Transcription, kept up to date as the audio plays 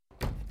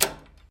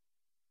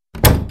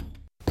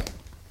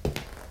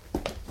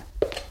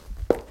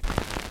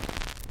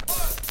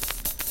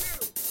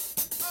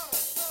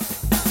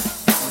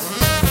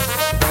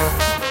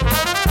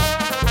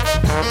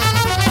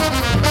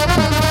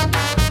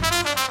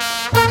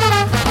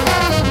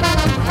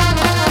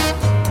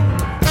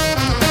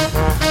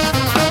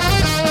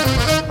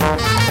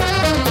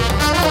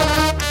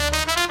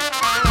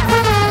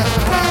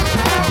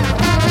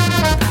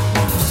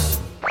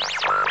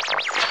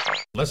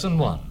Lesson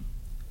 1.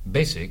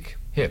 Basic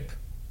Hip.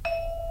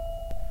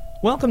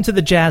 Welcome to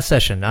the Jazz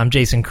Session. I'm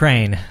Jason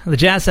Crane. The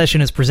Jazz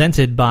Session is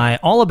presented by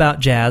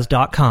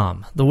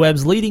AllAboutJazz.com, the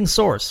web's leading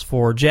source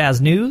for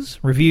jazz news,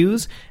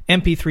 reviews,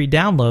 MP3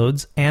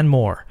 downloads, and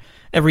more.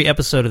 Every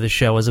episode of the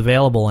show is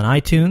available on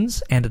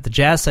iTunes and at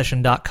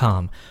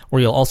thejazzsession.com,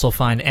 where you'll also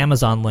find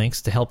Amazon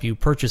links to help you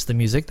purchase the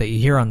music that you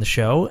hear on the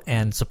show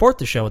and support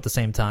the show at the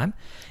same time.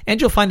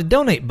 And you'll find a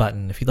donate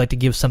button if you'd like to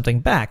give something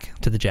back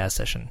to the Jazz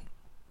Session.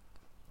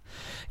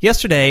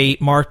 Yesterday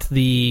marked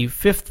the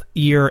 5th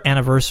year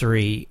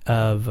anniversary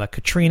of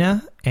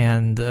Katrina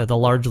and the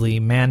largely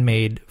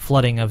man-made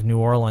flooding of New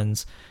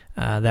Orleans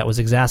that was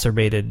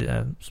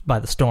exacerbated by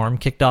the storm,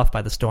 kicked off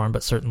by the storm,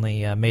 but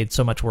certainly made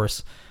so much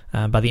worse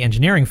by the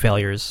engineering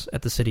failures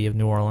at the city of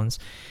New Orleans.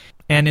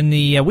 And in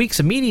the weeks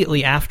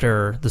immediately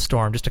after the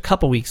storm, just a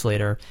couple weeks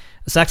later,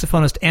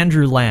 saxophonist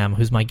Andrew Lamb,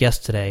 who's my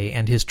guest today,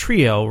 and his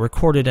trio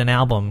recorded an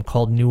album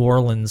called New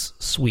Orleans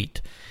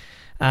Suite.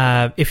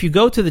 If you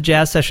go to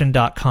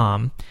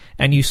thejazzsession.com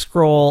and you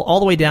scroll all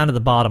the way down to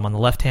the bottom on the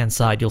left-hand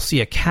side, you'll see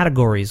a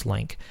categories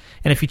link.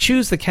 And if you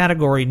choose the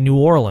category New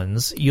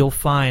Orleans, you'll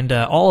find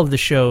all of the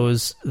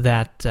shows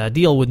that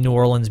deal with New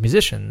Orleans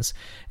musicians,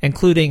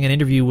 including an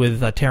interview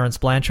with Terence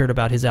Blanchard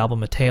about his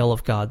album A Tale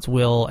of God's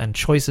Will and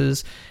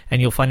Choices,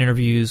 and you'll find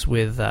interviews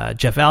with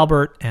Jeff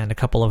Albert and a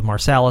couple of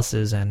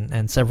Marsalises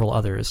and several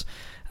others.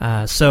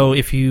 So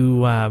if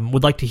you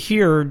would like to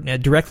hear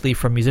directly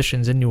from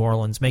musicians in New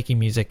Orleans making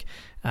music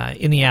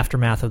in the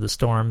aftermath of the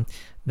storm,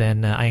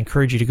 then I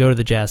encourage you to go to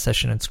the Jazz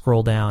Session and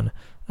scroll down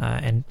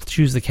and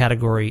choose the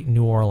category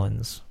New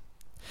Orleans.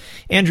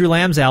 Andrew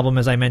Lamb's album,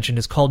 as I mentioned,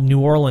 is called New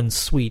Orleans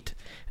Suite.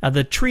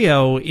 The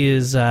trio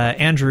is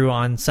Andrew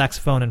on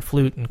saxophone and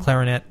flute and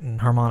clarinet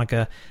and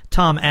harmonica,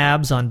 Tom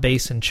Abbs on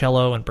bass and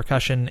cello and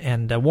percussion,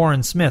 and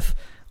Warren Smith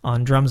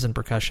on drums and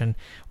percussion.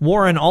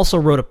 Warren also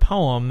wrote a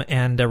poem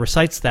and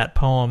recites that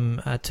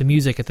poem to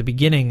music at the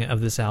beginning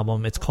of this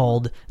album. It's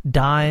called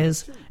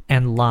Dies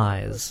and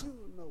Lies.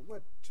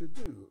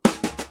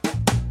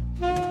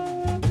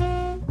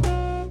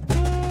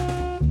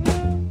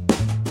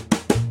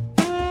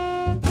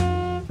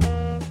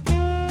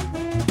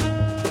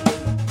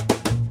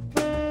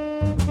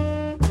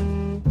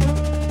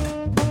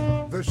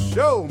 The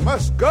show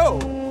must go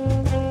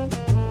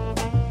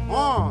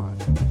on.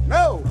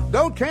 No,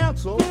 don't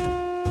cancel.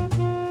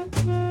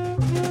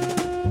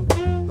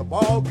 The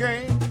ball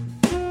game,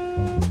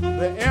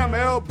 the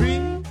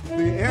MLB,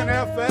 the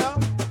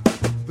NFL,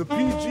 the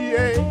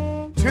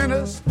PGA,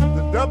 tennis,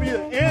 the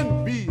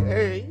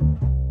WNBA.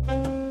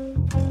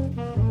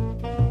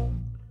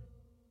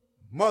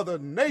 Mother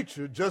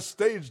Nature just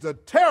staged a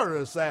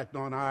terrorist act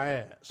on our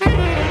ass.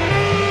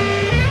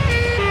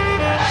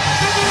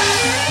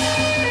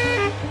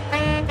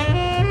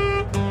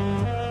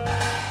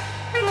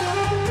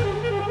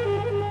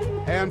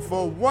 And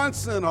for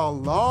once in a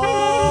long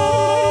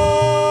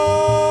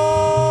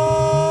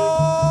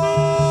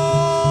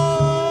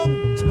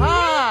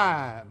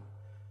time,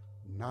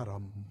 not a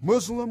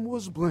Muslim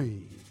was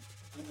blamed.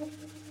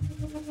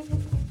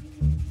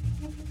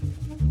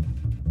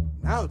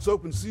 Now it's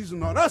open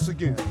season on us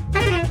again.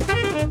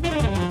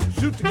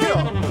 Shoot to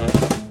kill,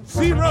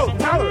 zero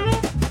tolerance.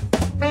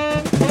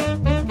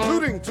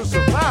 Looting to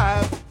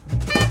survive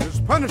is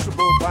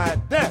punishable by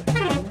death.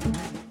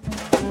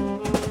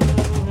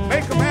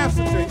 Make them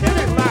answer to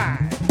any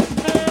lie.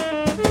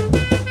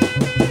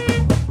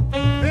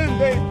 Then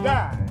they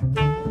die,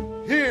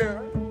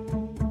 here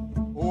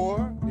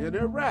or in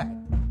Iraq.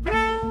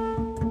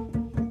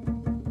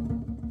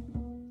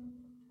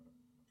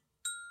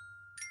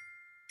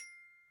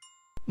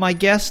 My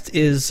guest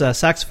is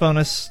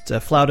saxophonist,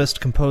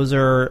 flautist,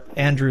 composer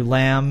Andrew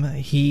Lamb.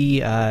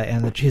 He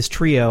and his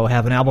trio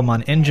have an album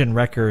on Engine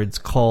Records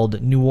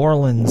called New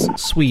Orleans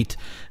Suite,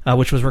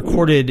 which was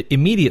recorded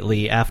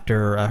immediately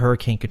after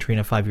Hurricane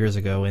Katrina 5 years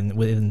ago,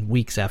 within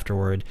weeks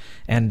afterward,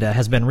 and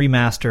has been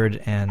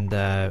remastered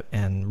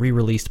and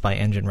re-released by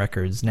Engine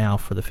Records now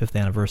for the 5th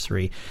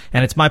anniversary.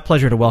 And it's my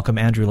pleasure to welcome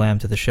Andrew Lamb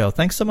to the show.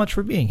 Thanks so much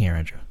for being here,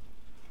 Andrew.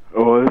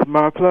 Oh, it's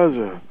my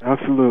pleasure.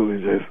 Absolutely,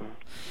 Jason.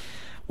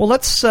 Well,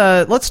 let's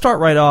start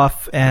right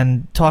off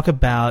and talk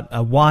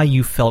about why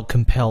you felt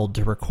compelled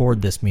to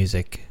record this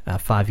music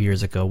 5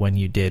 years ago when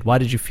you did. Why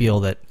did you feel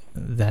that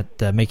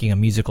making a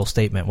musical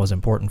statement was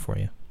important for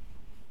you?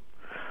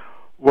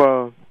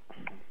 Well,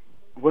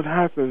 what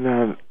happened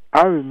then,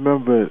 I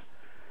remembered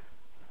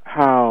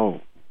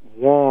how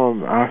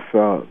warm I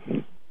felt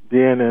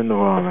being in New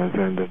Orleans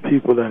and the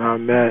people that I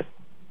met.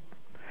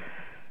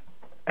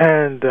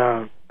 And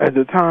at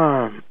the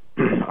time,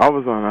 I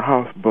was on a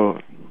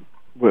houseboat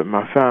with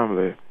my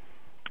family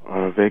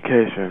on a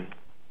vacation,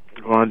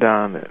 going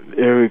down the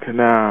Erie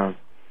Canal.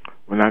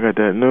 When I got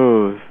that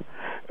news,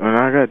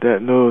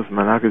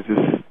 man, I could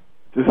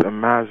just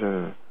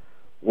imagine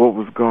what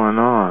was going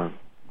on,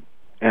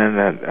 and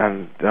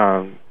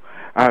I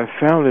had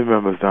family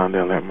members down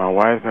there. Like my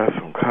wife had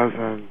some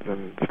cousins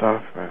and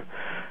stuff,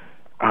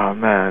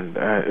 and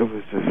it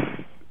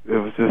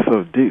was just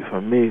so deep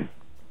for me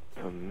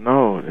to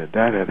know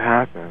that had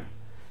happened,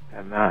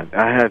 and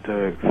I had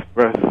to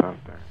express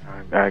something.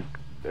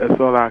 That's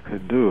all I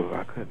could do.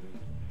 I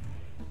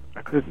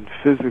couldn't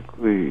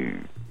physically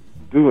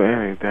do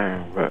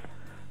anything, but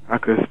I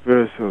could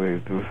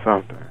spiritually do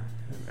something.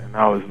 And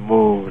I was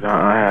moved.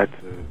 I had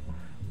to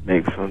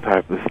make some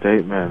type of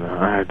statement.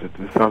 I had to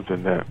do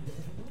something that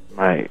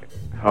might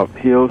help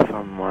heal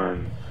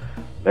someone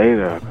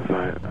later,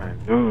 because I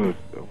knew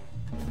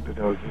that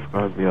there was just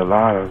going to be a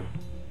lot of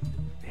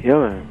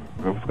healing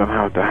that was going to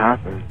have to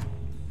happen.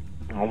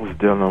 I was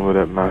dealing with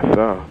it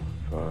myself,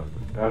 so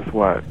that's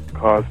what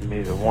caused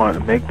me to want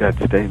to make that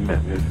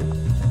statement.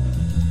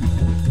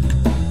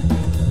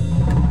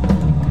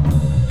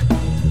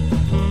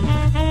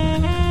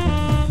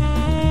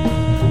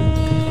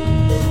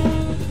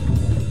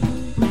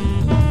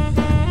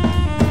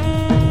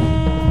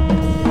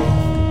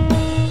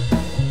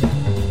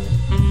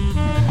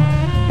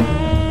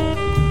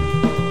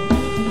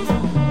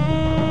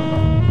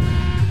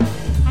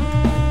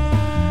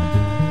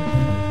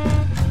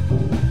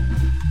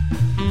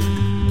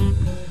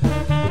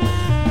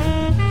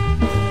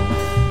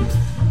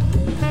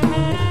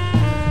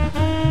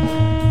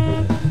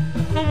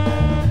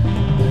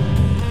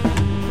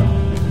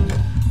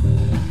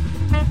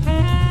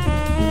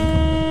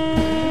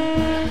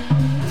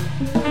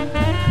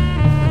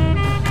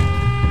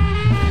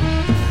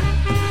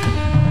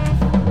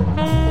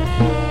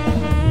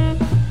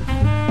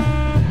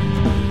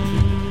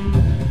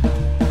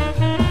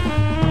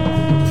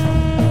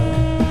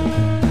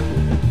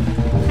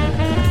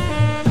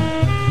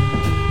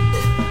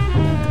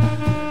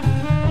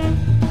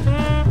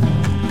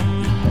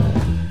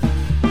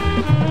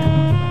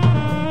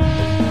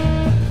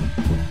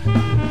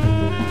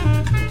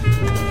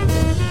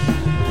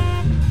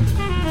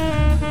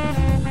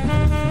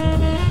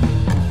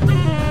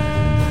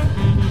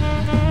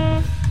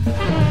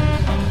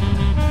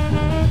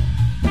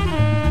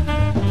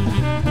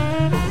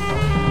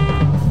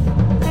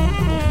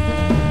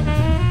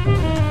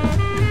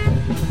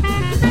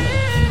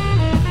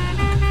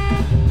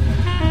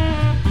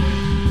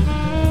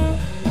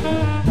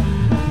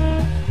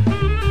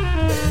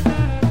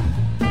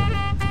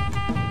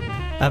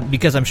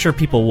 Because I'm sure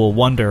people will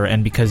wonder,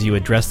 and because you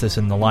address this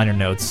in the liner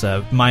notes,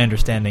 my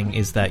understanding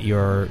is that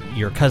your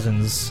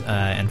cousins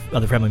and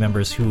other family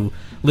members who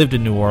lived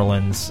in New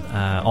Orleans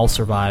all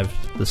survived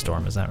the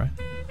storm. Is that right?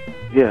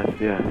 Yes.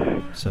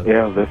 So,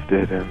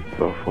 airlifted and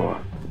so forth.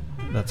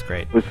 That's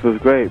great. Which was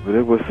great, but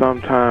it was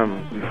some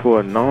time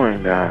before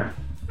knowing that.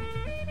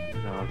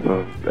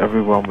 So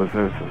everyone was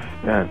in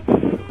suspense,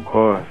 of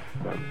course,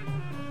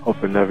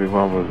 hoping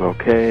everyone was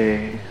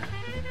okay.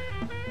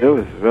 It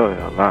was really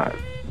a lot.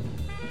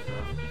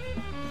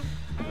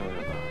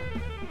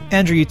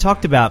 Andrew, you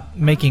talked about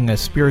making a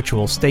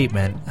spiritual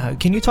statement.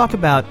 Can you talk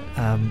about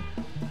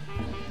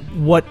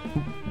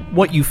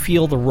what you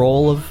feel the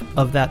role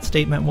of that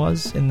statement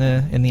was in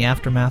the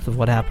aftermath of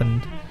what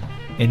happened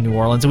in New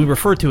Orleans? And we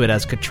refer to it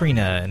as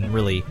Katrina, and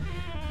really,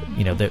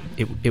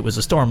 it was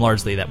a storm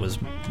largely that was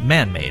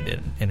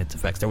man-made in its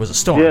effects. There was a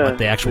storm, but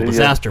the actual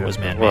disaster was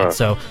man-made.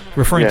 So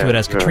referring to it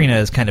as Katrina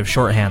is kind of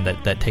shorthand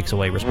that takes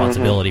away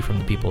responsibility from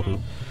the people who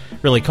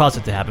really caused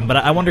it to happen. But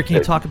I wonder, can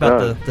you talk about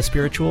the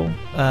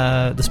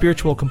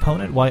spiritual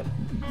component?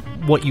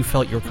 What you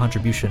felt your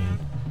contribution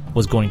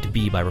was going to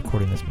be by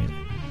recording this music?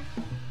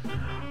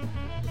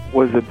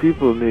 Was that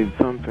people need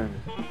something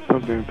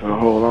to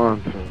hold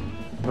on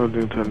to,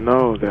 something to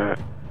know that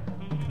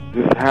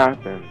this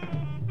happened,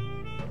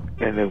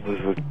 and it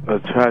was a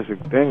tragic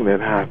thing that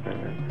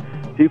happened,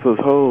 and people's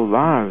whole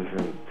lives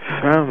and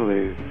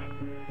families,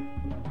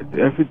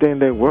 everything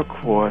they worked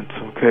for in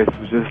some cases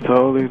was just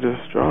totally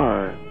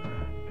destroyed.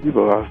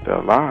 People lost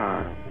their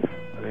lives.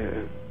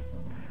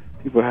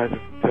 People had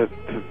to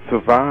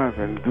survive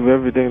and do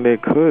everything they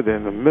could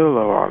in the middle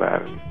of all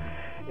that,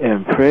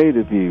 and pray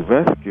to be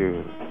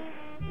rescued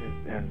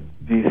and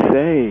be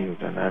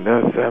saved. And I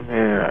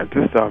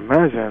just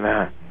imagine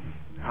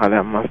how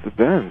that must have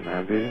been.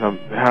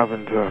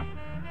 Having to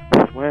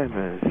swim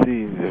and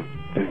see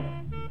the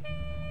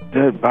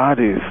dead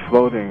bodies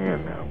floating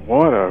in the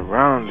water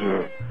around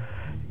you,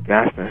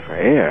 gasping for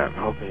air, and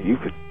hoping you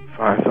could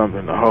find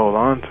something to hold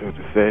on to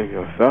save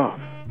yourself.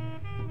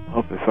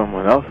 Hoping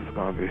someone else is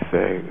going to be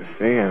saved.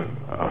 Seeing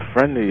a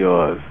friend of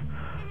yours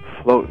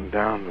floating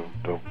down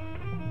the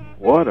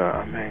water,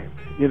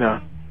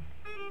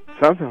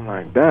 something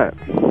like that.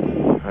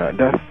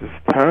 That's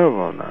just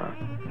terrible now.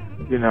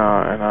 And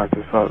I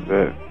just felt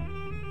that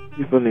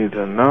people need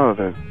to know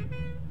that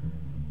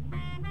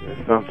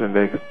there's something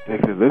they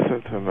could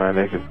listen to, man.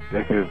 They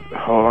could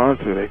hold on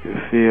to. They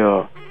could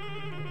feel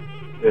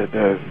that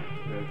there's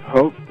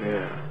hope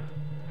there.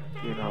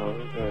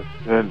 That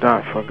they're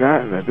not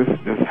forgotten, that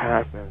this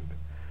happened.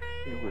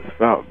 It was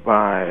felt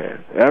by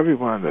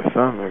everyone to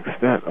some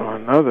extent or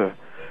another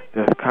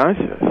that's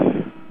conscious.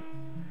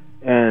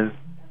 And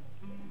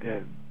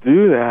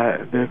through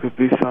that, there could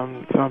be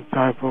some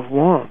type of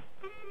warmth.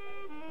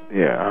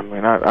 Yeah,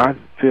 I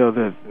feel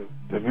that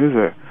the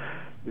music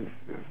is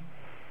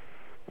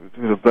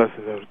through the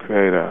blessings of the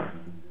Creator.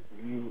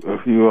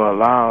 If you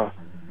allow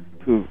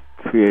to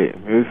create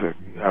music,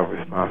 you have a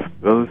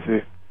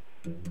responsibility.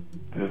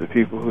 To the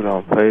people who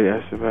don't play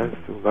instruments,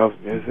 who love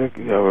music,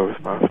 you have a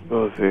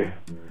responsibility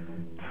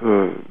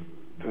to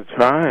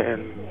try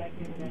and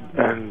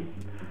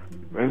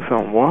bring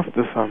some warmth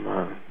to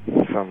someone,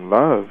 some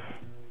love,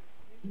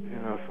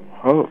 some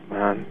hope,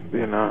 man.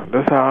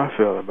 That's how I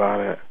feel about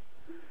it,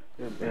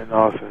 in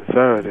all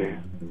sincerity.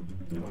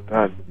 So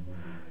that,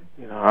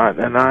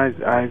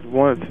 I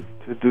wanted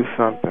to do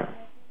something.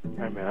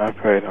 I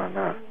prayed on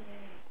that.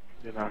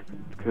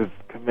 Could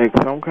make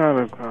some kind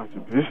of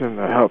contribution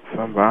to help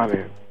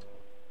somebody,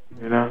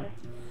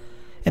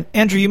 And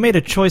Andrew, you made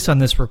a choice on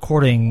this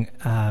recording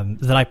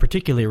that I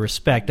particularly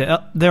respect.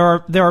 There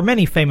are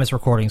many famous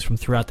recordings from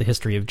throughout the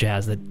history of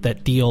jazz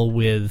that deal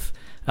with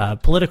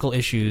political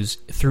issues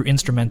through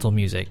instrumental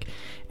music.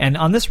 And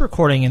on this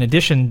recording, in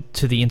addition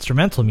to the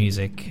instrumental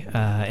music,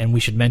 and we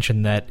should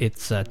mention that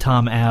it's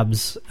Tom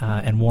Abbs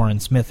and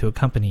Warren Smith who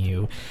accompany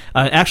you,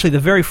 actually the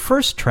very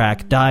first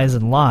track, Dies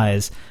and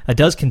Lies,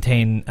 does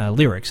contain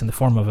lyrics in the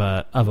form of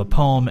a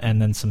poem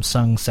and then some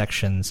sung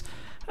sections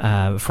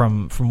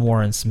from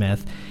Warren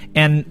Smith.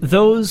 And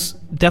those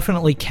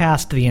definitely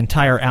cast the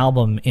entire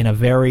album in a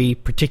very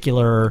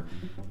particular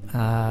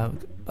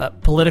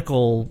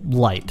political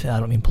light. I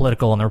don't mean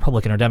political in the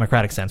Republican or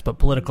Democratic sense, but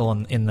political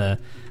in the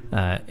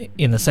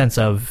sense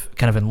of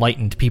kind of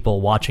enlightened people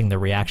watching the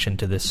reaction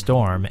to this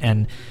storm.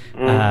 And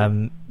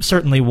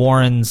certainly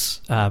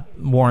Warren's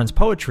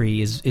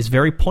poetry is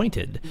very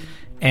pointed.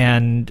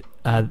 And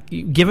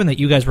given that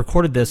you guys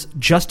recorded this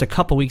just a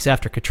couple weeks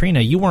after Katrina,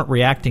 you weren't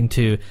reacting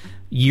to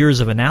years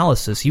of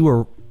analysis. You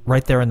were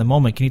right there in the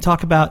moment. Can you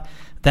talk about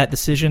that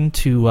decision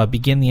to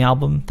begin the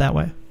album that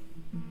way?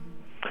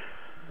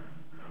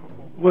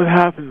 What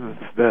happened is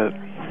that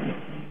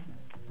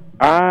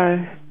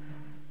I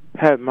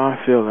had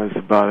my feelings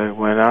about it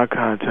when I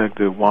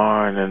contacted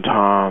Warren and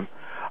Tom.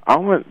 I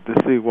went to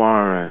see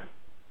Warren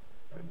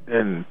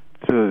and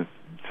to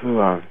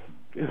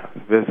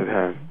visit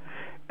him.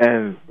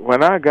 And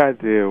when I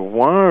got there,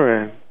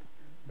 Warren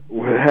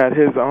had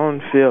his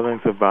own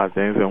feelings about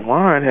things, and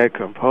Warren had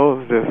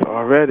composed this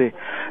already,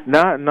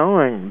 not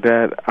knowing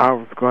that I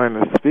was going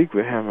to speak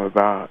with him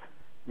about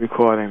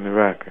recording the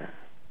record.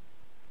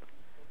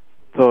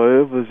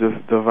 So it was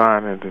just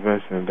divine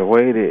intervention, the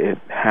way that it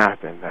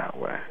happened that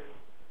way.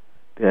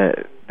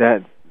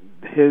 That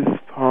his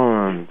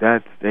poem,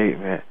 that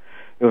statement,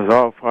 it was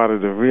all part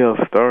of the real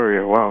story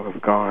of what was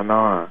going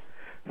on.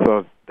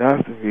 So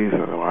that's the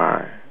reason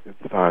why it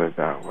started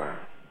that way.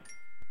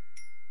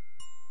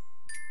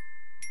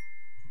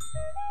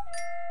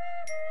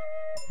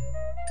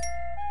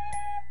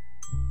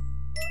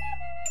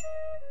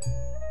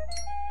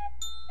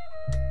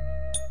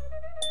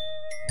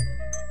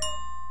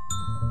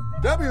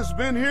 W's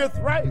been here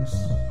thrice.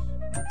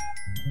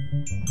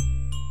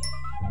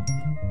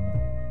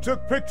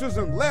 Took pictures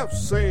and left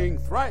saying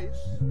thrice.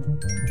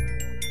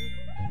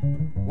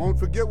 Won't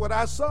forget what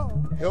I saw,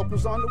 help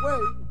is on the way.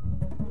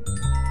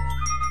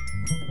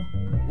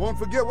 Won't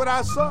forget what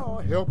I saw,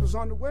 help is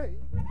on the way.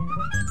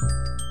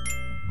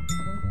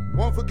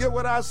 Won't forget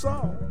what I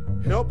saw,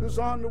 help is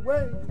on the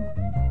way.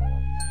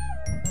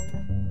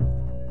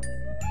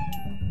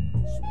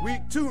 It's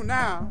week 2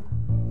 now,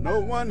 no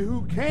one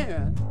who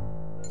can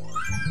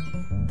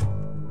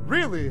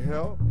really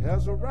help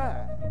has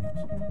arrived.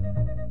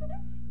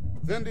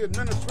 Then the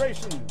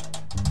administration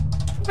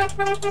sent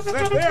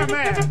their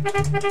man,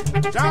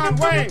 John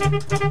Wayne,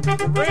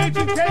 the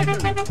Raging Cajun.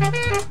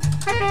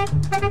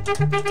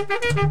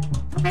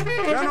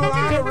 General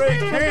Honore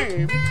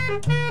came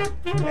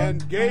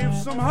and gave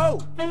some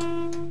hope.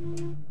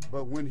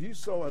 But when he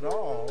saw it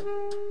all,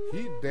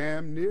 he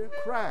damn near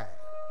cried.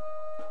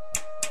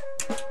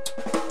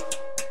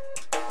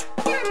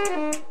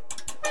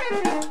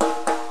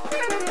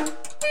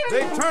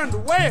 They turned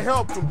away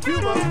help from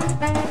Cuba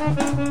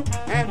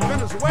and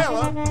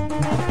Venezuela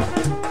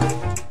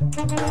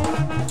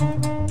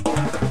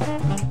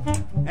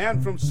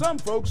and from some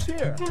folks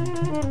here.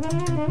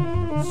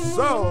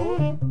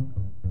 So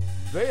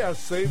they are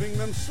saving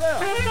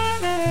themselves.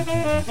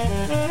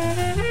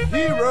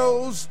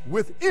 Heroes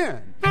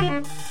within.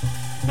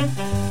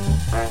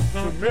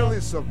 To merely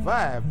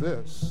survive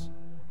this,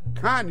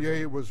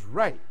 Kanye was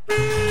right.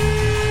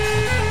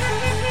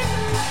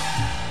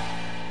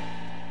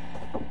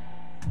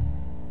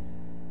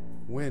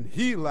 When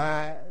he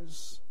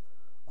lies,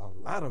 a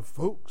lot of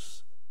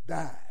folks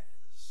dies.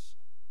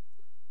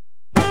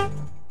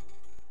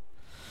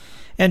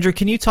 Andrew,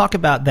 can you talk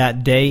about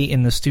that day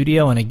in the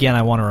studio? And again,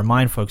 I want to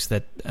remind folks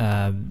that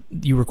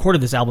you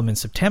recorded this album in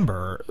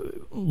September,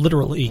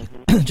 literally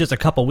just a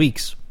couple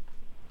weeks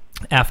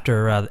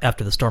after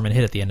the storm had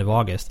hit at the end of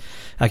August.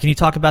 Can you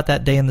talk about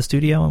that day in the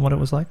studio and what it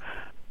was like?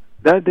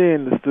 That day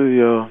in the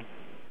studio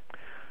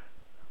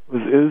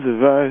was a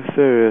very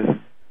serious,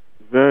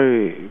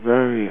 very,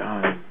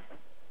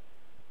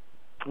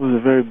 it was a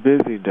very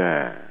busy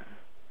day.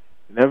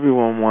 And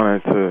everyone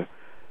was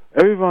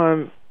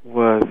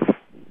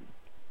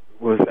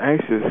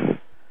anxious,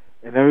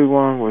 and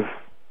everyone was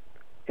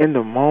in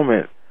the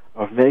moment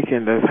of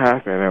making this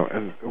happen.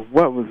 And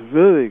what was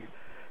really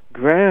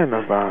grand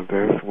about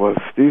this was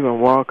Stephen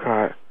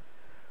Walcott,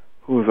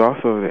 who was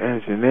also the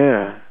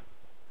engineer.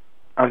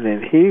 I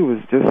mean, he was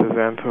just as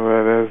into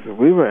it as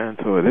we were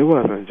into it. It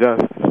wasn't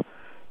just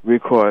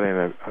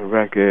recording a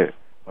record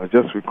or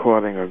just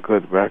recording a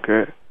good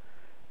record.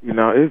 You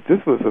know,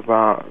 this was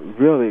about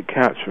really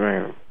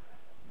capturing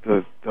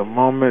the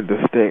moment,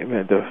 the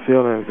statement, the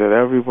feelings that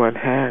everyone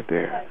had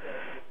there.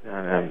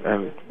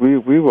 And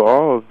we were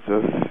all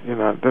just, you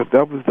know,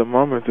 that was the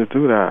moment to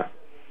do that.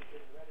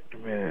 I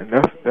mean,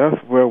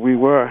 that's where we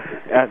were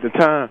at the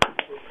time.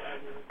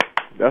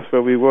 That's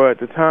where we were at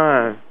the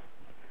time.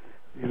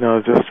 You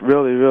know, just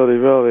really, really,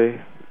 really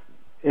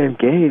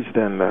engaged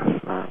in this.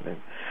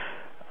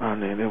 I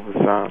mean, it was,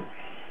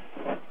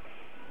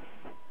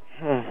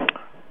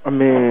 I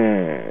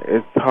mean,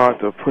 it's hard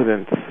to put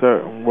into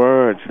certain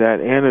words that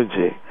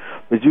energy,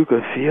 but you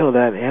could feel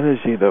that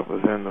energy that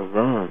was in the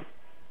room.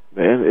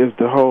 And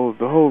the whole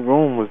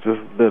room was just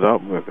lit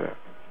up with it.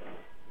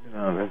 You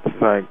know, and it's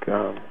like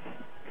it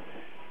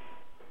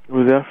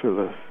was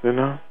effortless, you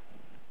know,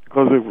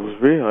 because it was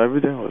real.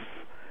 Everything was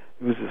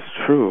just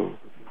true. It was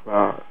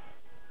about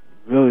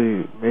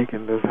really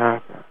making this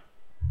happen.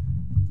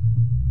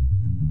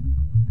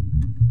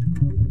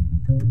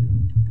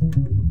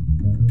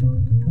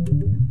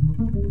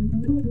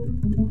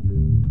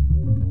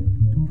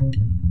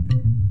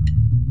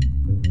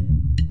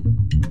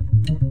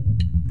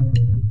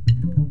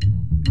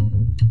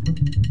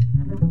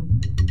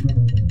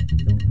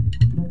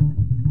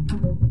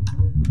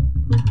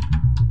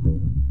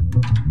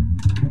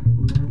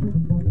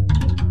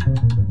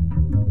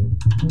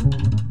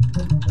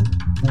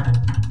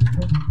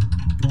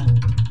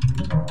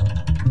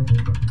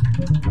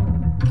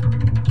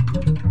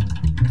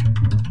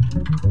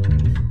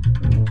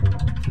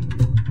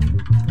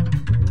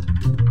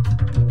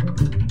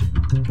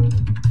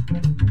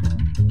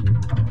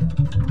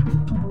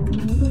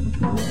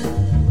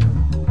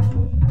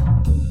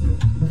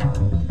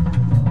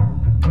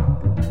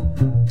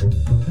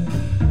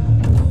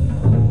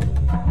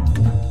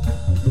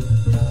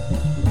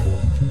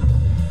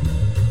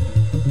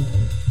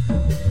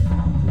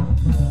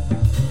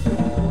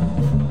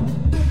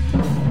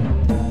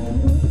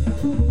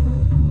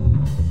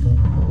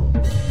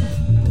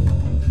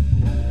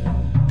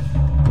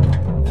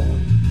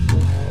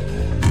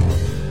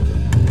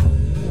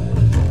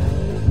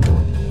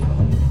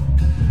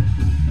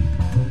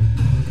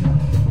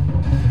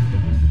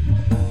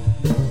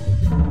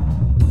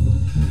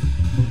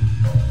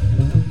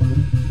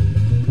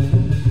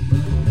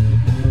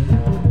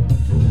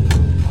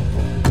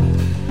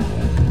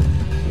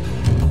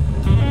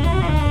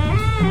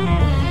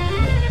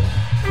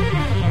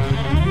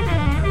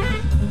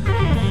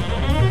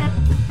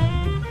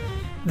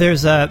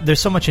 There's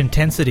so much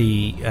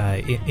intensity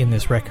in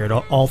this record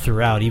all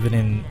throughout,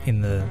 even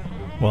in the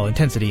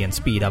intensity and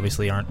speed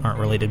obviously aren't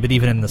related, but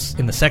even in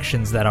the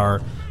sections that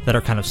are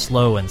kind of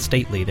slow and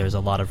stately, there's a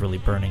lot of really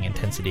burning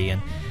intensity.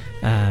 And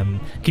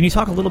can you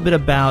talk a little bit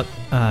about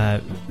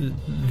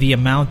the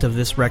amount of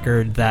this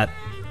record that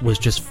was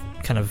just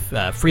kind of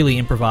freely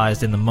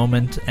improvised in the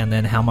moment, and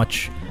then how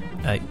much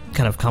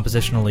kind of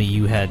compositionally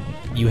you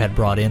had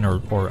brought in,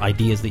 or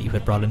ideas that you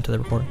had brought into the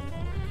recording?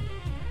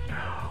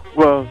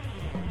 Well,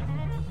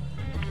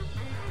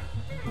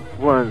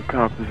 one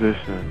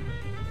composition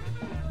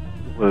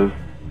was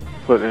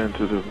put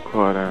into the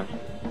recording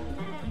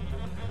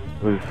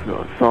was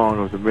a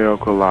Song of the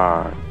Miracle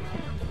Lives.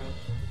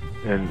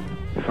 And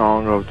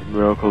Song of the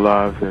Miracle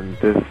Lives in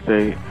this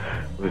state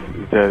was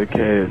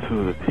dedicated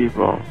to the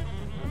people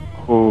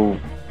who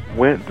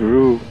went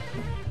through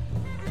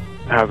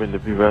having to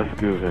be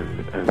rescued,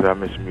 and as I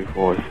mentioned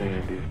before,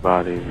 seeing these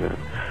bodies and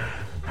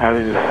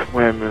having to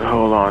swim and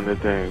hold on to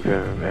things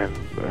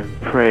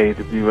and pray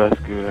to be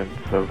rescued and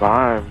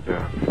survive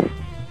this.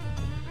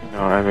 You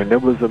know, I mean, there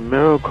was a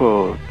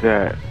miracle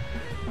that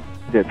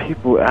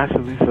people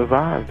actually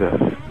survived this.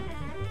 I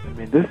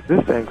mean, this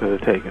thing could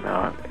have taken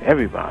out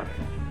everybody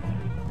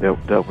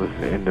that was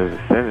in the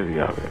vicinity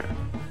of it.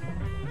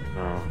 You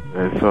know?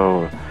 And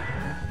so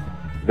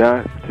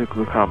that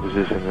particular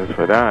composition is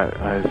for that.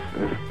 Is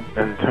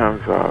in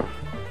terms of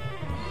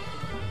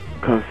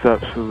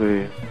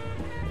conceptually,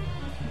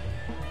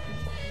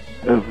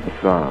 it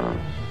was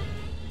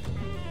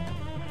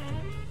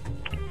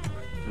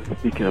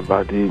speaking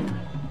about the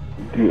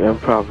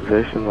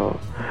improvisational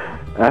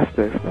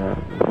aspects, man.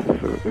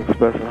 Just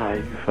expressing how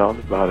you felt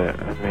about it.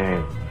 I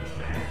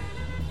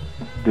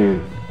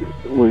mean,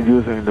 we're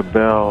using the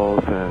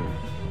bells and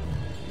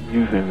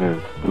using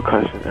the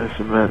percussion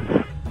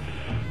instruments.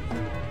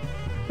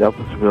 That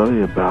was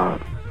really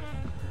about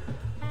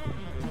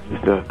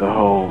just the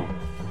whole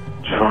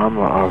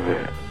drama of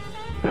it,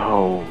 the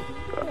whole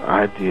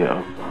idea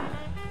of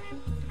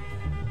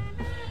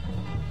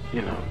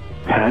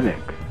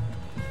panic.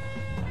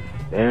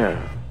 Yeah,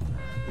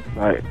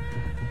 like,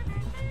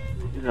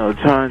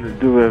 trying to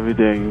do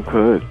everything you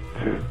could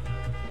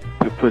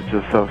to put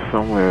yourself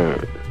somewhere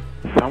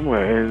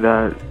in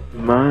that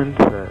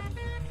mindset.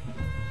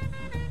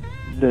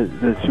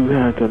 that you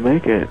had to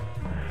make it,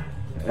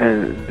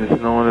 and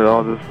just knowing that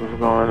all this was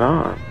going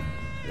on,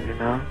 you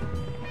know.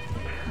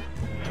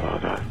 So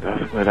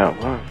that's where that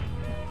was.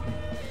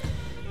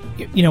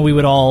 You know, we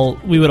would all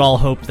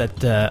hope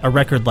that a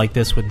record like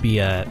this would be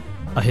a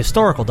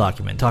historical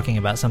document talking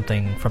about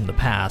something from the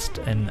past,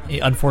 and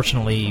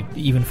unfortunately,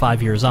 even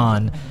 5 years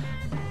on,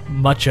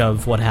 much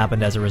of what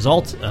happened as a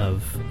result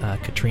of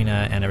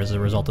Katrina and as a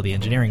result of the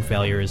engineering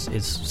failures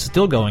is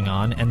still going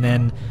on, and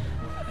then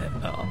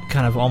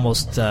kind of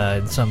almost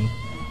some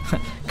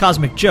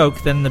cosmic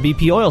joke, then the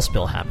BP oil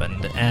spill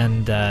happened,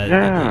 and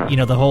you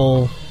know, the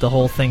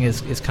whole thing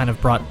is kind of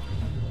brought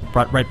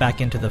right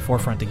back into the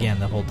forefront again,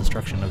 the whole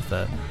destruction of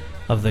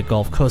the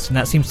Gulf Coast, and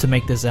that seems to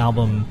make this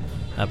album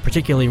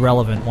particularly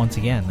relevant once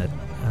again.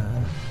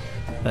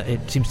 That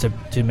it seems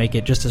to make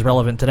it just as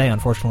relevant today,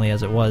 unfortunately,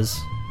 as it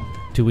was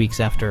 2 weeks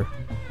after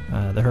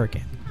the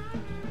hurricane.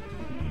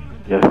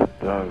 Yes,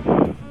 it does.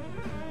 I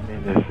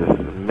mean, it's just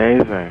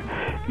amazing.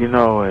 You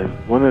know, and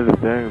one of the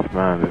things,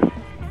 man,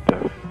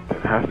 that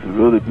has to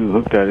really be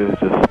looked at is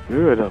the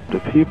spirit of the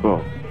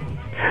people.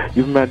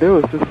 Man,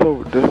 there's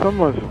so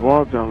much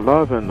warmth and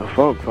love in the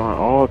folks on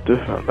all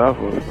different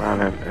levels,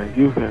 man, and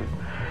you can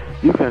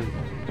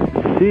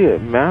see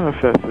it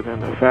manifested in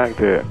the fact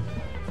that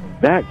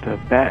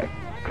back-to-back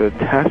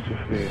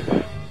catastrophes,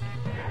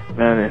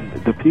 man,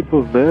 and the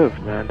people live,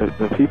 man.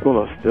 The people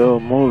are still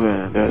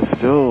moving. They're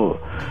still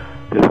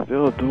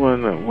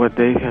doing what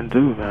they can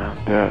do, man.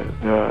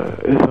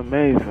 It's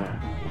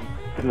amazing.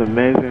 It's an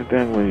amazing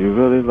thing when you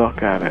really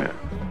look at it.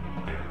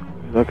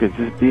 Look at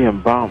just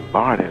being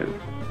bombarded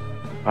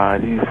by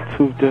these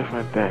two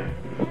different things,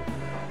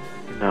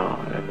 you know,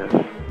 and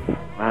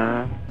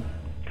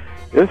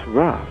it's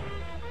rough.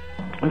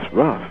 It's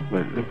rough,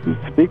 but if you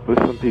speak with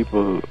some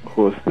people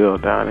who are still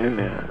down in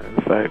there,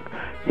 it's like,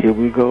 here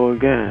we go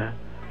again,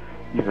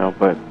 you know,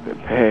 but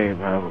hey,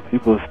 man,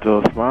 people are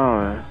still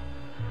smiling,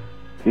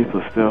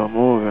 people are still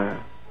moving,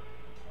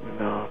 you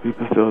know,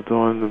 people still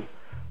doing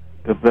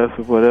the best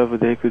of whatever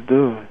they could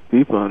do.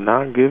 People are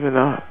not giving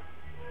up,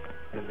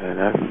 and then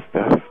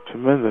that's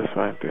tremendous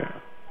right there.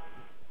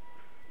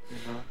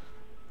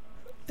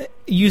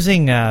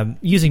 Using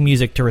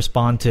music to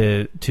respond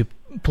to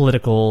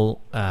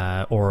political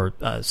or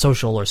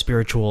social or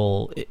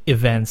spiritual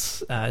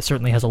events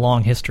certainly has a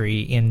long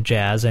history in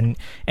jazz, and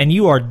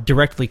you are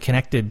directly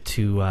connected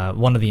to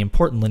one of the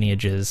important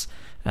lineages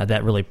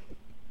that really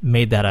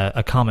made that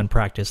a common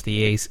practice,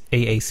 the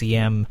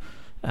AACM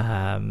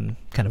kind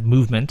of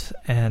movement,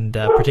 and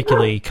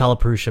particularly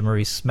Kalapurusha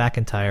Maurice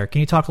McIntyre.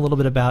 Can you talk a little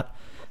bit about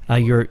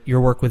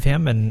your work with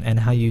him and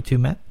how you two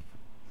met?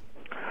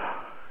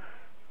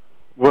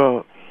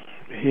 Well,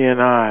 he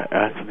and I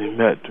actually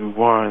met through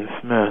Warren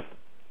Smith,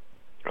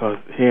 because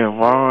he and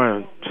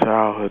Warren are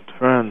childhood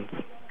friends.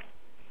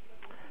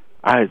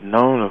 I had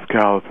known of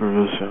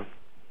Kalapurusha.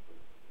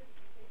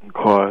 Of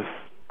course,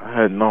 I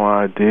had no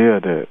idea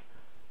that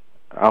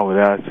I would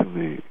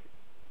actually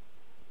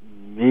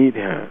meet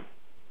him,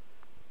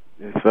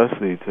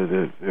 especially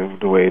to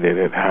the way that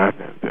it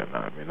happened. And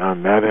I mean, I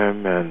met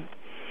him and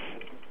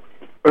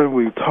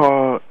we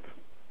talked.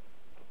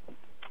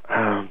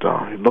 And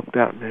he looked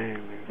at me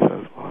and he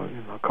says, well,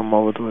 you know, come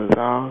over to his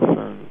house.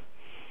 And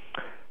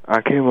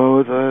I came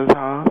over to his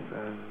house,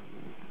 and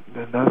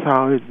then that's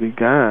how it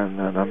began.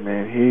 And I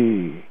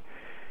mean,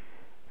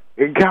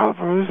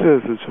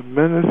 Kalapurusha is a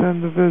tremendous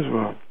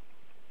individual.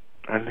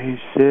 And he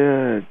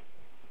shared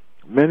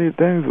many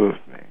things with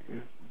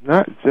me.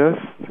 Not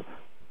just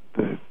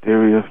the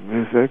theory of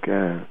music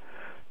and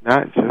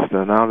not just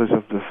the knowledge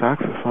of the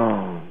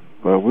saxophone,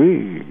 but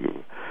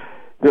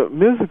the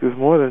music is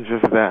more than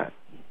just that.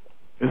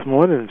 It's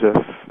more than just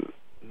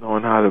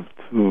knowing how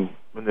to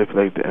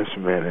manipulate the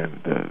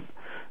instrument and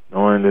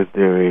knowing the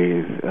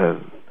theories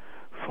and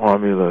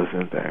formulas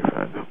and things.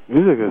 The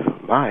music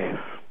is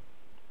life.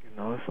 You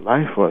know, it's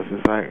life for us.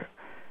 It's like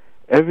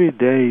every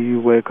day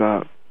you wake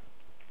up,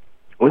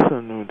 it's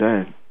a new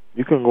day.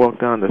 You can walk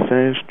down the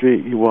same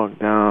street you walked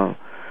down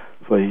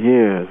for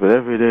years, but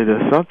every day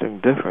there's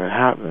something different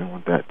happening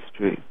with that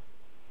street.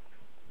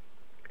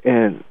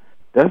 And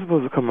that's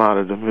supposed to come out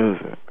of the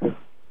music.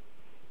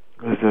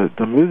 Because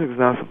the music is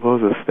not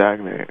supposed to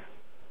stagnate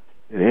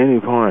at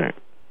any point,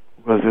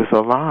 because it's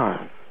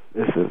alive.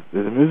 The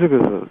music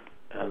is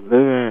a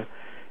living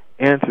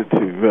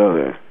entity,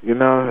 really. You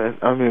know, and,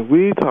 I mean,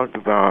 we talked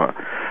about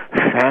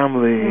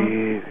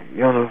family,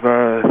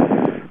 universe.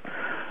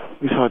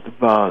 We talked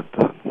about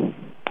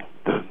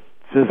the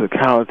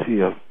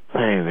physicality of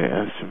playing the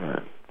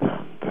instrument,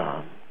 and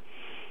a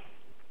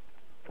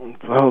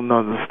whole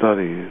nother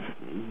study is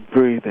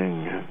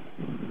breathing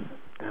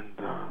and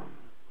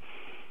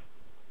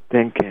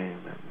thinking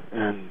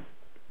and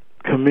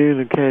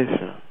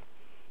communication.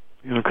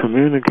 You know,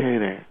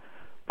 communicating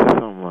to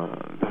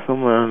someone. If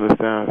someone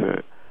understands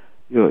it,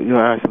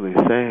 you're actually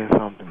saying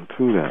something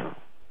to them.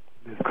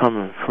 It's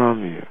coming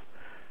from you.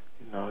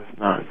 You know, it's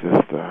not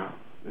just sound.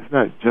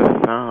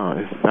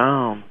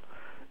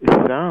 It's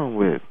sound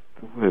with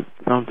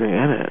something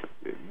in it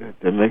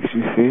that makes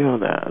you feel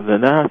that. And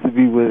then that has to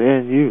be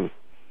within you.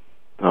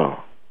 though.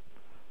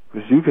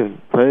 Because you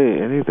can play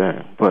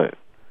anything, but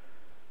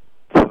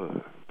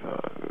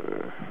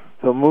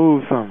to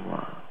move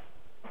someone,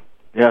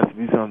 there has to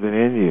be something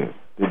in you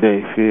that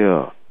they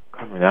feel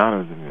coming out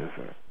of the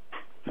music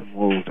to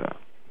move them,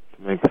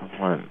 to make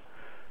someone,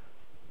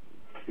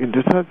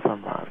 to touch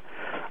somebody.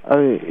 I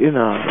mean,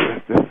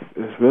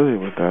 it's really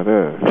what that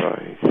is. So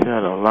he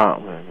shared a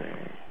lot with me.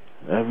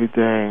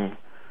 Everything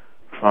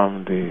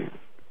from the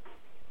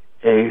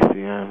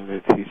ACM, the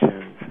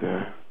teachings,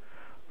 the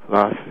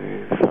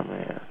philosophies, I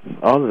mean,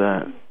 all of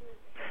that.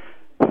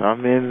 So, I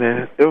mean,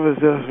 it was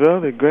just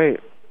really great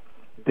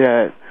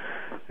that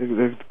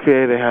the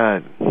Creator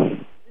had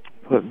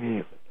put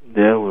me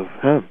there with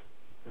him,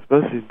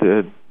 especially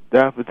at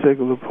that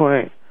particular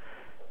point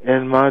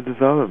in my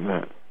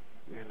development.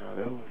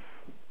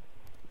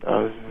 That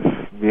was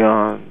just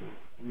beyond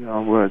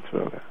words,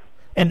 really.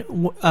 And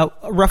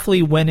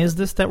roughly when is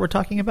this that we're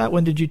talking about?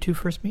 When did you two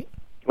first meet?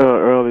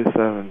 Early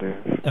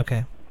 70s.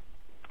 Okay.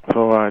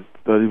 So I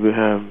studied with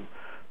him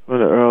in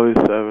the early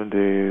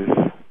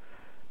 70s,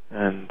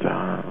 and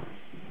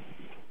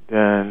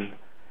then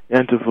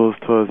intervals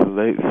towards the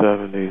late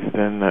 70s,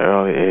 then the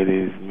early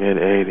 80s, mid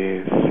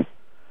 80s,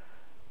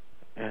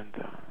 and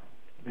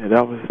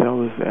that was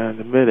and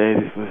the mid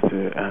 80s was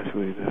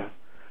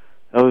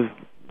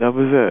that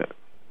was it.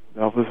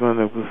 That was when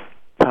it was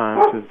time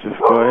to just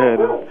go ahead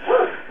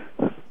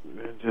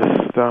and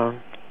just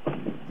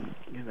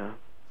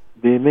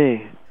be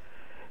me.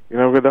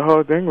 But the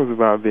whole thing was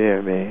about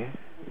being me.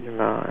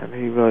 And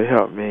he really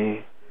helped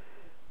me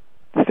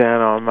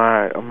stand on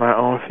my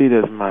own feet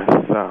as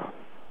myself.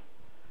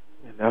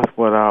 And that's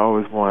what I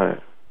always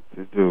wanted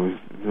to do, is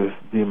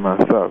just be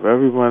myself.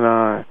 Everyone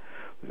I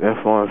was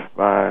influenced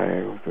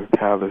by was a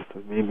catalyst to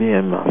me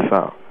being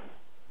myself.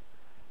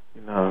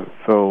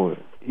 So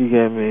he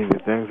gave me the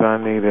things I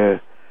needed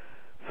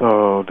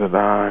so that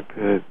I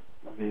could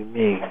be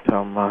me,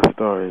 tell my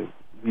story,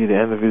 be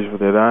the individual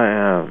that I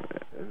am,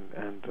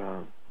 and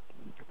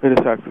play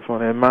the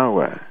saxophone in my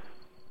way.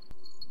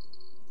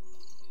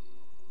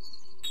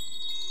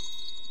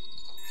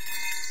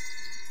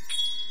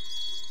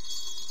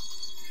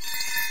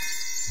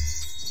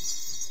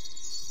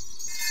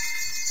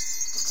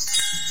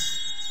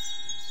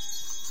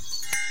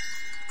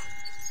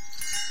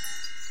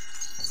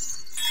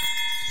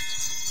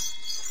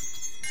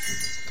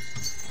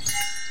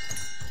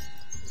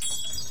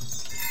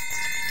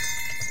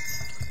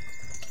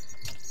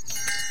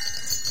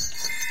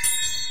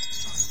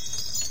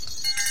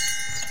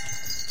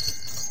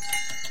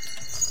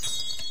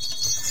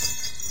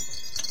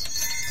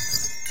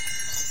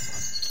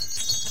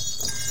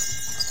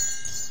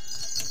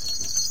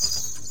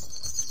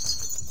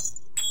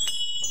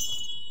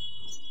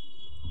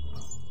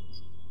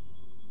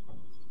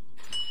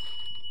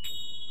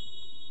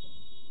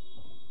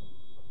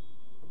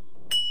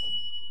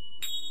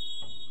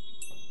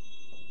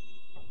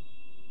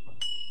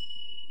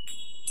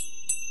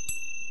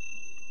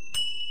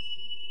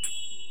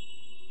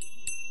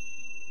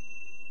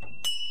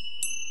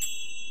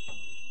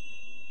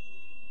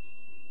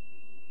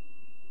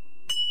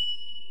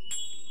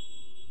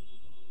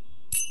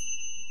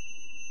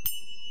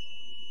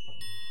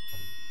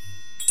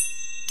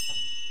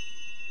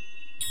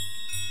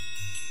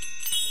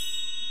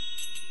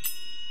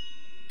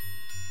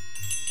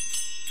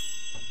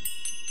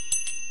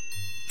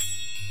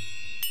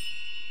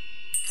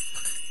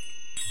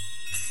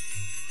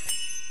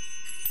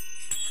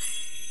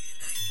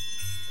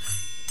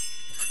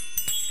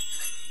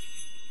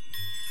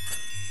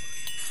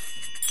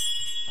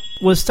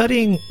 Was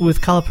studying with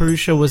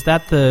Kalapurusha, was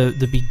that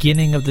the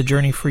beginning of the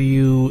journey for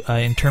you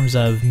in terms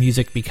of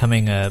music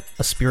becoming a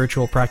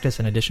spiritual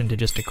practice in addition to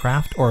just a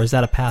craft, or is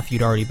that a path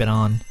you'd already been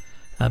on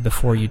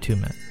before you two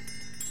met?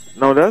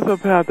 No, that's a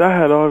path I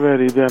had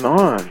already been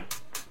on.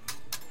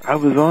 I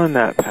was on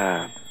that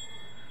path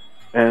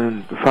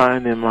and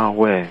finding my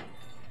way.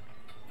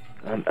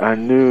 And I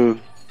knew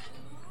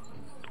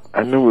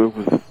it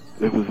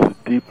was a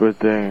deeper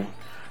thing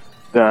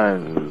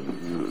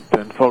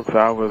than folks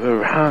I was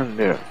around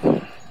there.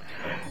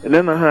 And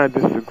then I had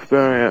this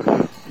experience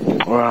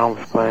where I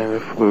was playing the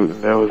flute,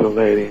 and there was a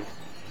lady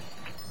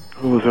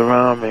who was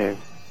around me.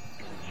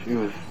 She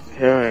was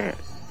hearing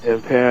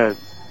impaired,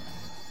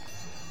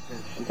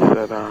 and she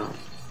said I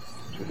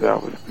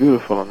was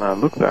beautiful, and I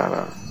looked at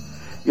her.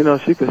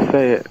 She could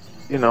say it,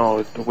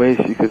 the way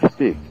she could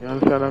speak. You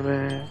understand what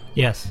I mean?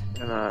 Yes.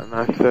 And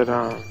I said,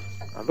 I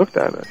looked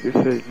at her. She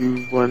said,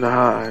 "You wonder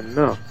how I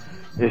know?"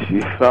 And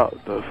she felt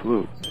the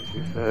flute. And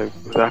she said,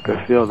 "'Cause I could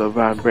feel the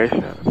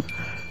vibrations."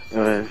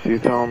 And she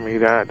told me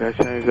that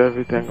changed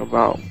everything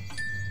about,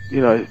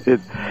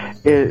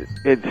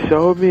 it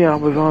showed me I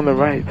was on the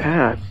right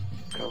path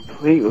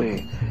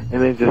completely,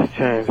 and it just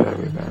changed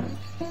everything.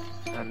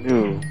 I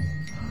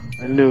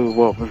knew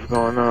what was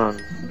going on.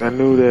 I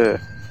knew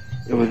that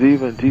it was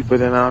even deeper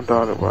than I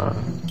thought it was.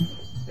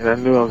 And I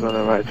knew I was on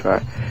the right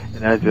track.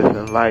 And that just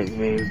enlightened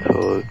me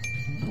to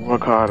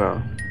work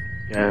harder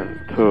and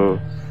to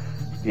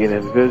be an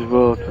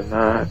individual, to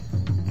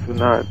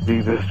not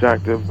be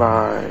distracted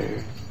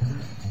by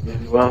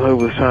Well, he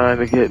was trying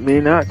to get me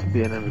not to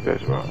be an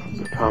individual.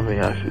 To tell me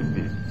I should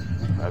be,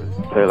 I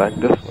should play like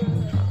this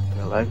one,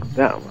 play like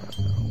that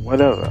one,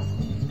 whatever.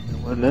 I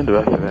wasn't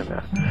interested in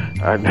that.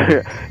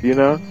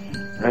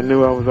 I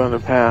knew I was on the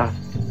path,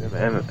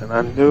 and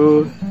I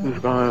knew it was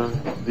going to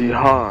be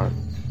hard.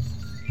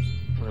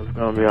 It was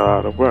going to be a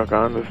lot of work.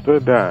 I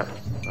understood that,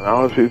 and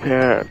I was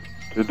prepared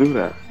to do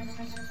that.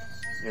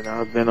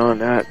 I've been on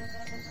that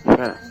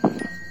fence.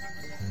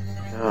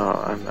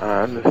 And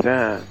I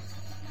understand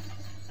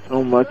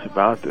so much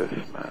about this,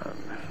 man.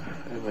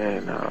 I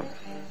mean,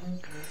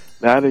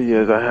 latter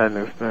years I had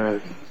an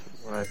experience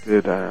when I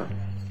did a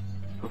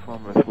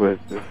performance with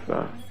this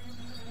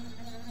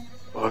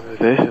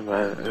organization,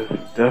 man.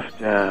 It's Def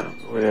Jam,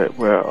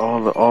 where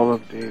all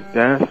of the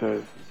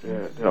dancers,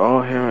 they're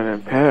all hearing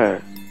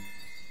impaired,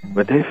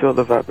 but they feel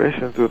the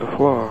vibration through the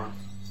floor.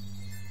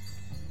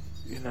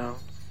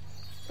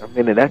 I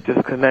mean, and that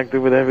just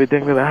connected with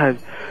everything that I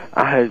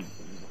had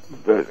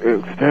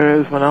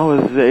experienced when I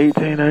was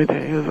 18, 19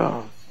 years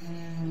old.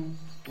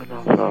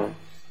 So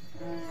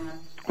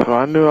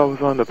I knew I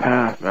was on the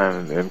path,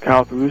 man. And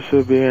Cal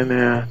Perusha being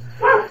there,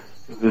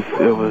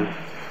 it was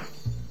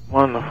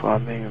wonderful. I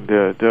mean,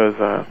 there's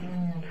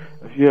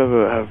if you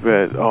ever have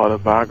read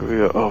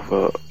Autobiography of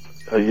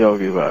a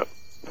Yogi by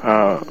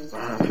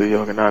Paramahansa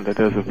Yogananda,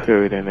 there's a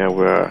period in there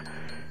where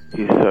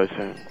he's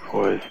searching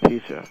for his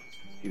teacher.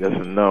 He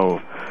doesn't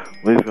know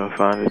where he's going to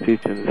find his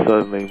teacher, and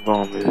suddenly,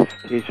 boom, his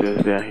teacher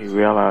is there, and he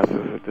realizes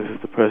that this is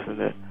the person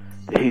that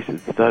he should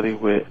study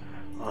with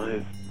on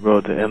his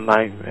road to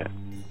enlightenment.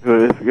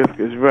 So it's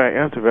very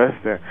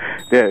interesting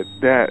that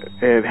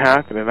it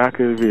happened, and I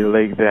could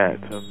relate that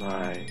to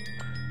my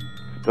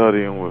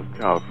studying with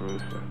Cal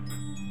Perusha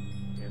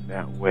in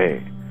that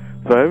way.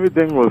 So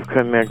everything was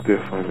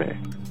connected for me.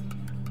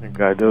 And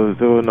God, there was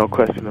no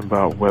question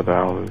about whether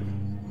I was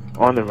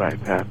on the right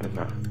path or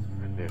not.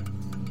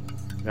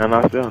 And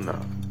I still know.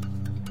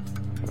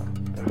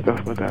 So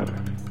that's what that is.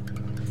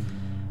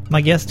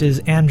 My guest is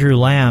Andrew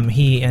Lamb.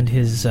 He and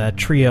his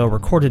trio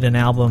recorded an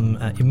album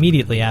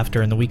immediately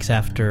after, in the weeks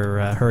after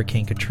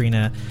Hurricane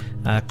Katrina,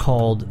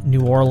 called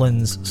New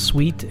Orleans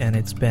Suite, and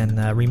it's been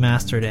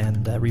remastered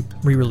and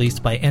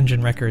re-released by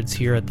Engine Records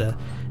here at the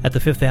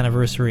 5th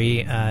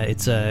anniversary.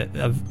 It's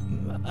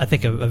I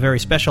think a very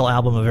special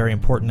album, a very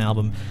important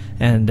album.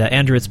 And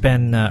Andrew, it's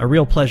been a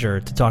real pleasure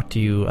to talk to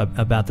you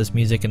about this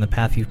music and the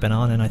path you've been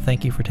on, and I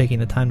thank you for taking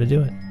the time to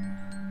do it.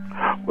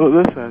 Well,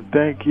 listen,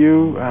 thank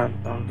you.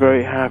 I'm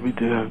very happy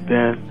to have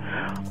been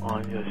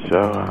on your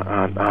show.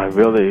 I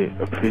really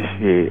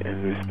appreciate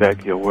and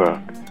respect your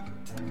work.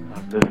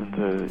 I've listened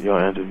to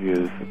your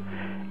interviews,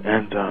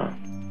 and I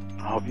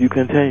hope you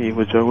continue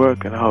with your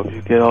work, and I hope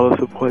you get all the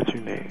support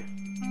you need.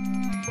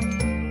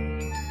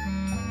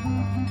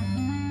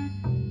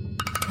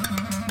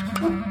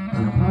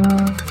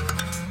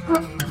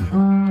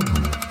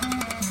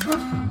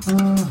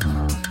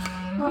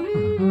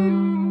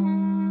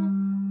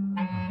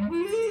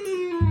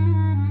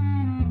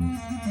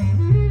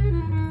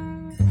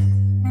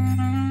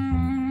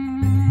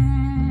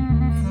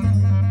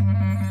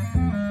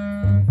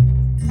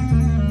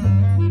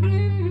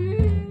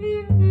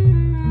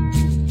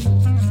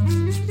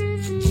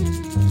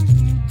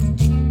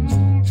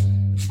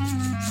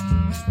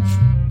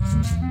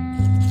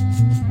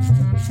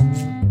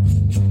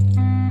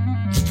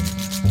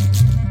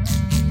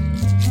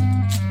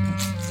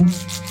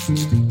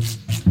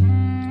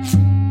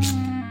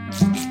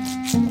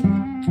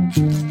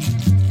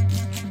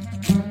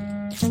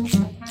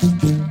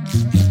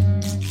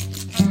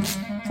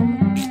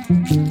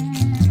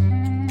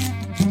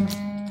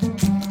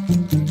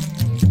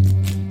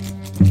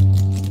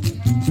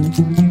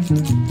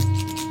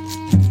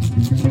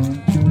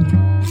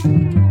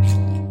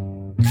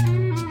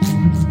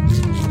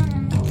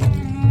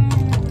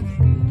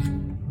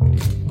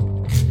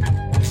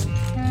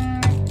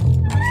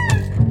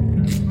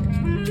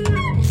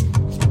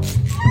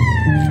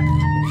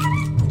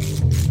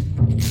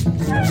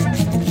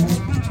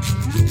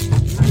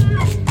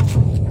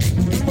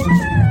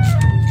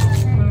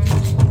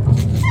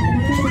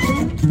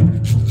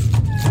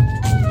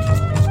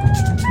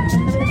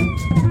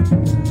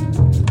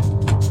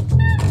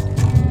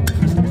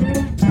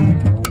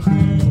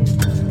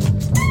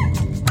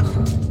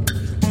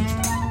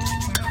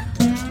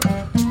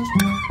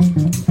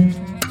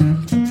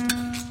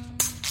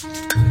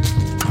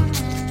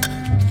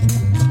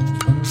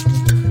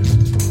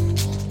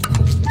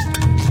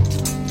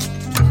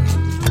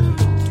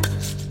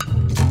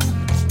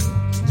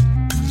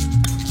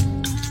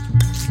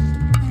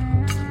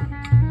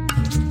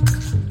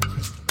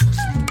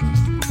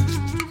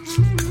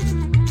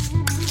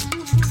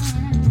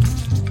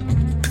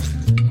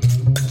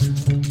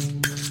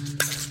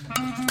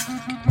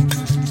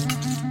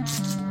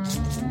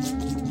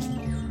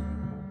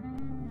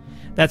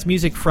 That's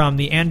music from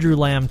the Andrew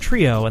Lamb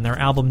Trio and their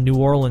album New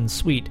Orleans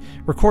Suite,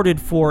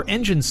 recorded for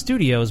Engine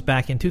Studios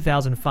back in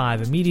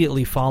 2005,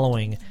 immediately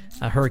following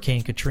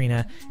Hurricane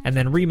Katrina, and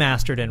then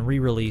remastered and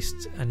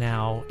re-released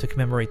now to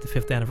commemorate the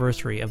 5th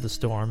anniversary of the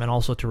storm, and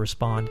also to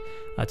respond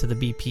to the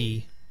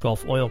BP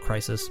Gulf oil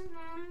crisis.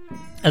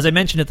 As I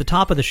mentioned at the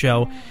top of the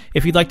show,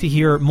 if you'd like to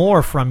hear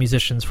more from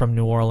musicians from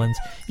New Orleans,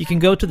 you can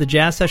go to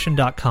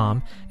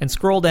thejazzsession.com and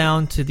scroll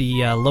down to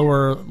the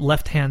lower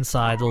left-hand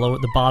side,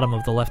 the bottom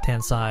of the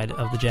left-hand side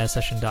of the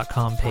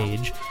jazzsession.com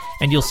page,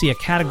 and you'll see a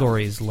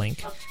categories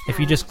link. If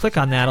you just click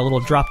on that, a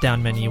little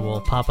drop-down menu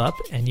will pop up,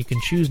 and you can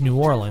choose New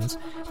Orleans,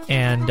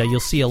 and you'll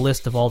see a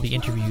list of all the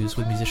interviews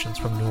with musicians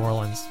from New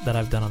Orleans that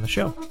I've done on the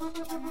show.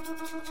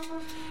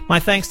 My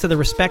thanks to the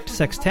Respect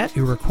Sextet,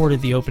 who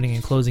recorded the opening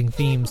and closing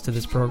themes to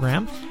this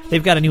program.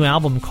 They've got a new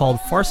album called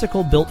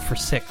Farcical Built for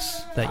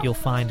Six that you'll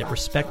find at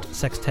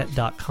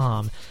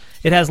respectsextet.com.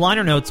 It has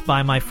liner notes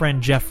by my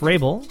friend Jeff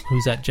Rabel,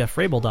 who's at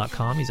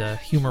jeffrabel.com. He's a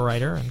humor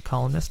writer and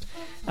columnist.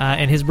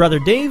 And his brother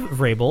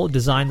Dave Rabel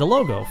designed the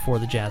logo for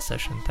the Jazz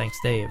Session. Thanks,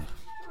 Dave.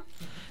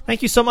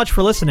 Thank you so much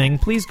for listening.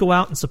 Please go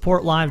out and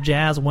support live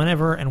jazz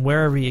whenever and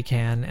wherever you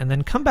can, and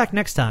then come back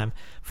next time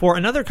for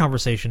another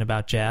conversation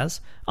about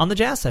jazz on the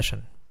Jazz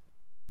Session.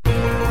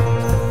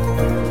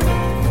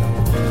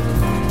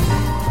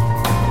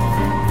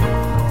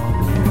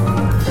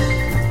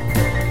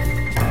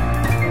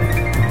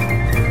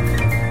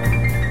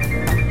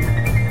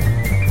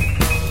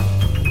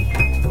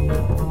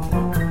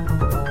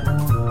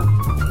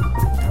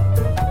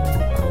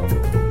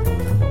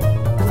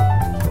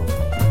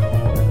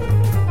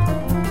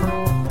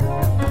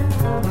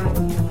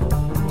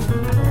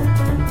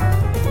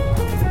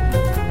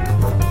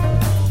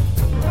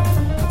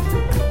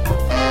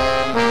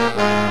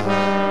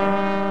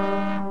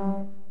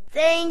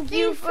 Thank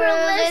you for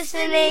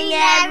listening,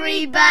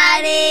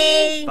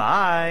 everybody.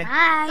 Bye.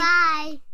 Bye. Bye.